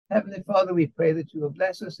Heavenly Father, we pray that you will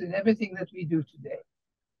bless us in everything that we do today.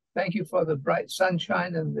 Thank you for the bright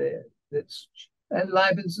sunshine and that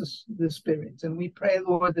enlivens the spirit. And we pray,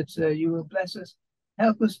 Lord, that you will bless us.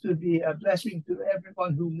 Help us to be a blessing to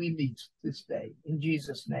everyone whom we meet this day. In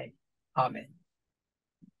Jesus' name, amen.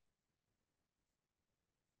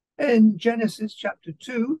 In Genesis chapter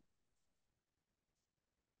 2,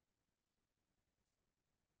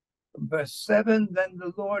 from verse 7, then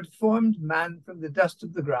the Lord formed man from the dust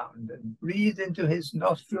of the ground and breathed into his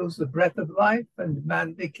nostrils the breath of life, and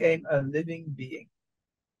man became a living being.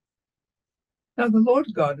 Now the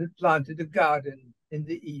Lord God had planted a garden in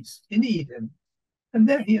the east, in Eden, and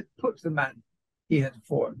there he had put the man he had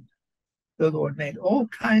formed. The Lord made all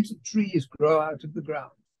kinds of trees grow out of the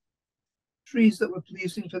ground, trees that were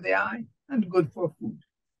pleasing to the eye and good for food.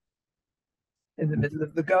 In the middle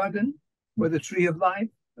of the garden were the tree of life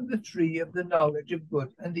and the tree of the knowledge of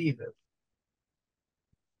good and evil.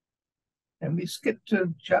 And we skip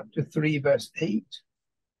to chapter 3, verse 8.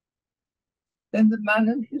 Then the man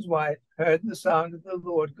and his wife heard the sound of the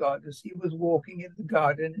Lord God as he was walking in the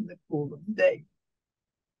garden in the cool of the day.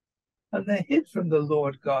 And they hid from the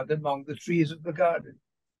Lord God among the trees of the garden.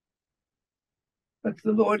 But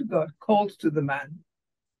the Lord God called to the man,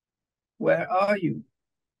 "Where are you?"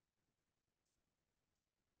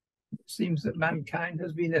 It seems that mankind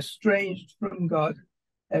has been estranged from God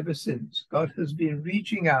ever since. God has been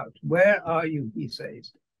reaching out. "Where are you?" he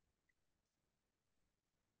says.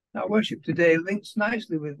 Our worship today links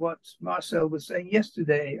nicely with what Marcel was saying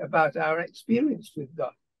yesterday about our experience with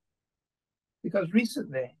God. Because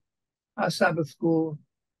recently, our Sabbath school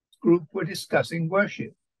group were discussing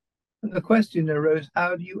worship. And the question arose,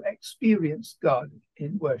 how do you experience God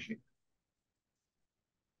in worship?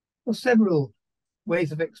 Well, several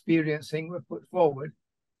ways of experiencing were put forward,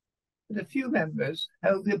 but a few members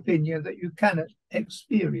held the opinion that you cannot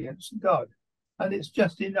experience God, and it's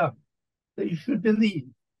just enough that you should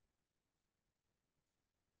believe.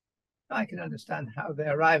 I can understand how they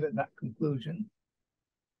arrive at that conclusion.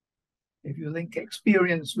 If you link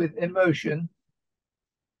experience with emotion,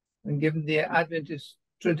 and given the Adventist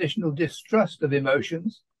traditional distrust of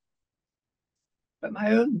emotions, but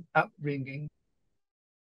my own upbringing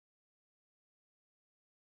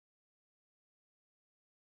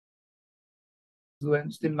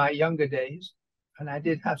influenced in my younger days, and I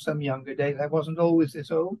did have some younger days, I wasn't always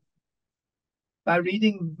this old, by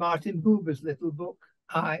reading Martin Buber's little book,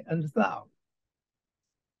 I and Thou.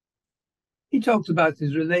 He talks about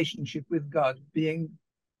his relationship with God being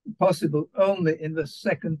possible only in the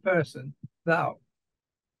second person, thou.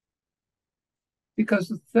 Because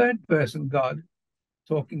the third person God,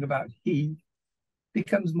 talking about he,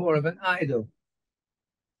 becomes more of an idol,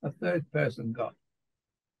 a third person God.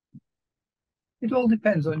 It all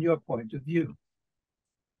depends on your point of view.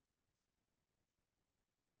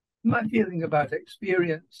 My feeling about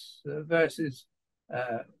experience versus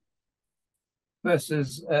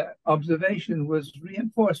observation was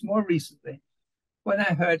reinforced more recently when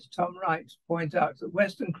I heard Tom Wright point out that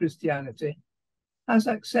Western Christianity has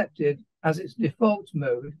accepted as its default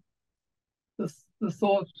mode the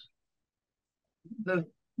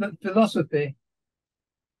philosophy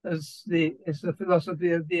is the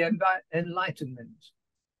philosophy of the Enlightenment.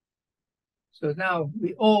 So now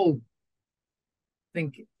we all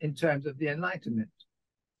think in terms of the Enlightenment.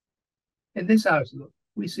 In this outlook,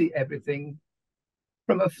 we see everything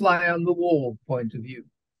from a fly on the wall point of view,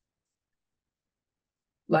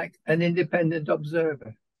 like an independent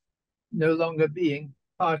observer, no longer being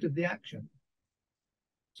part of the action.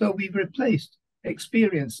 So we've replaced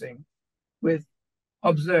experiencing with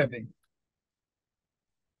observing.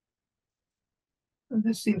 And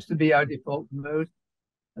this seems to be our default mode,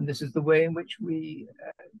 and this is the way in which we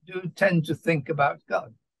do tend to think about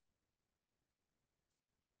God.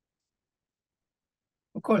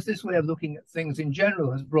 Of course, this way of looking at things in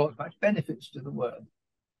general has brought much benefits to the world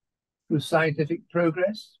through scientific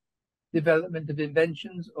progress, development of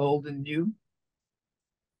inventions, old and new.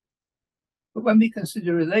 But when we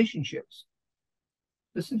consider relationships,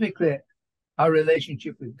 specifically our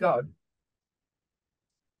relationship with God,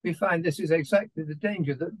 we find this is exactly the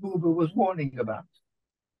danger that Buber was warning about.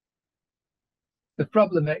 The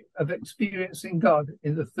problem of experiencing God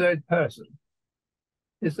in the third person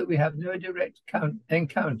is that we have no direct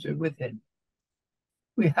encounter with him.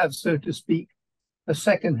 We have, so to speak, a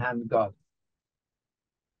second-hand God.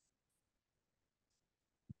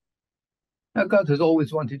 Now, God has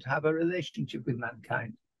always wanted to have a relationship with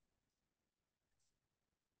mankind.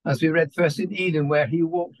 As we read first in Eden, where he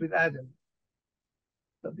walked with Adam,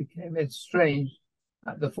 but became estranged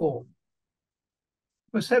at the fall.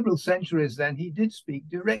 For several centuries then, he did speak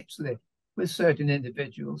directly with certain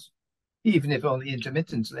individuals, even if only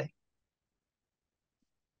intermittently.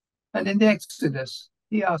 And in the Exodus,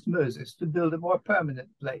 he asked Moses to build a more permanent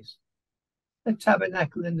place, a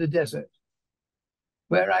tabernacle in the desert,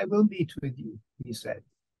 where I will meet with you, he said.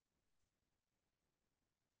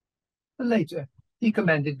 And later, he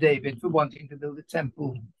commended David for wanting to build a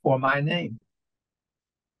temple for my name.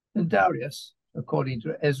 And Darius, according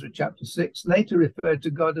to Ezra chapter 6, later referred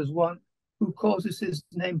to God as one who causes his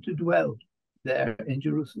name to dwell there in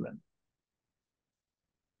Jerusalem.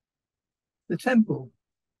 The temple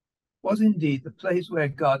was indeed the place where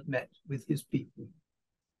God met with his people.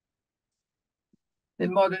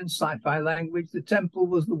 In modern sci-fi language, the temple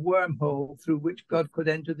was the wormhole through which God could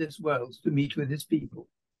enter this world to meet with his people.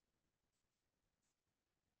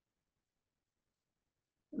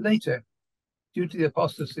 Later, due to the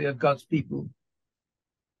apostasy of God's people,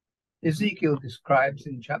 Ezekiel describes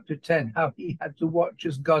in chapter 10 how he had to watch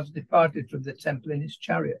as God departed from the temple in his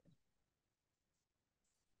chariot.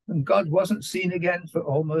 And God wasn't seen again for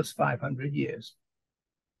almost 500 years.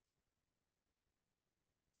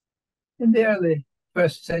 In the early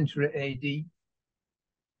 1st century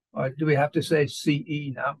AD, or do we have to say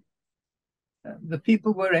CE now, the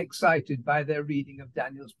people were excited by their reading of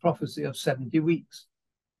Daniel's prophecy of 70 weeks.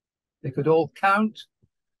 They could all count,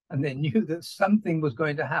 and they knew that something was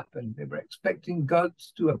going to happen. They were expecting God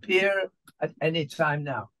to appear at any time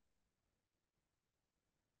now.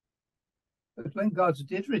 But when God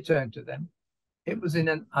did return to them, it was in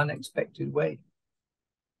an unexpected way.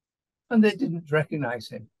 And they didn't recognize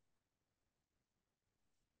him.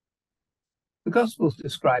 The Gospels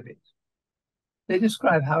describe it. They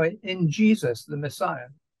describe how in Jesus, the Messiah,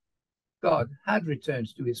 God had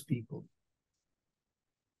returned to his people.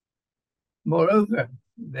 Moreover,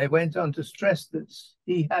 they went on to stress that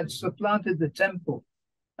he had supplanted the temple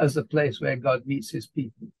as the place where God meets his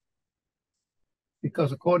people.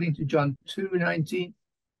 Because according to John 2:19,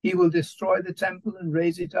 he will destroy the temple and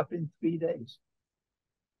raise it up in 3 days.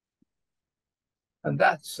 And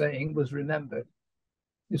that saying was remembered.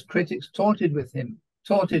 His critics taunted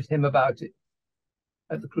him about it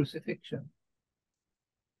at the crucifixion.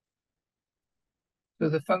 So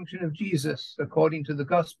the function of Jesus, according to the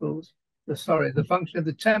Gospels, the function of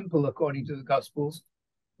the temple, according to the Gospels,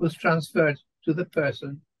 was transferred to the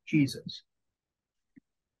person Jesus.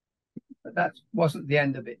 But that wasn't the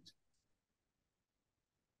end of it.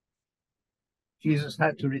 Jesus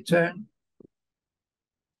had to return,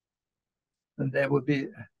 and that would be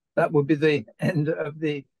the end of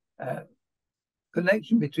the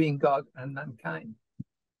connection between God and mankind.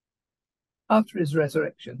 After his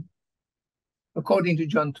resurrection, according to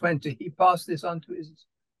John 20, he passed this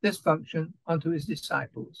function onto his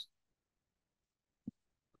disciples.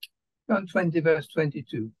 John 20, verse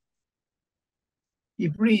 22. He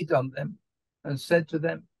breathed on them and said to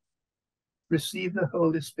them, "Receive the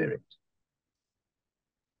Holy Spirit."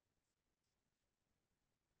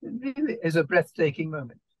 It really is a breathtaking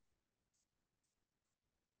moment.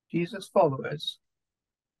 Jesus' followers,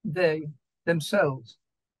 they themselves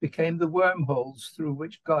became the wormholes through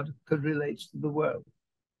which God could relate to the world.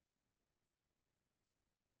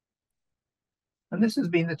 And this has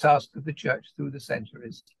been the task of the church through the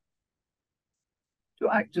centuries, to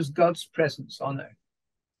act as God's presence on earth,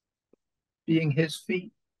 being his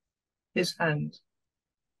feet, his hands,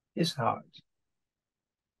 his heart,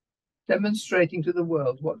 demonstrating to the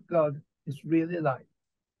world what God is really like.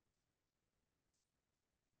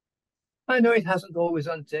 I know it hasn't always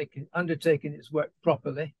undertaken its work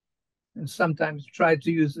properly, and sometimes tried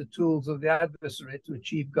to use the tools of the adversary to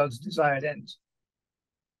achieve God's desired ends.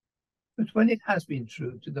 But when it has been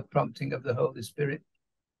true to the prompting of the Holy Spirit,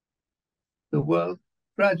 the world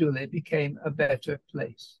gradually became a better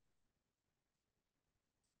place.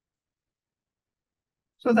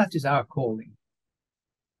 So that is our calling,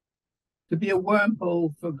 to be a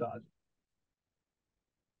wormhole for God.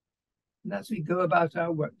 And as we go about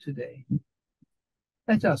our work today,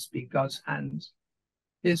 let us be God's hands,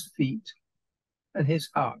 his feet, and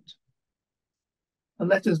his heart. And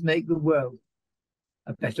let us make the world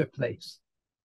a better place.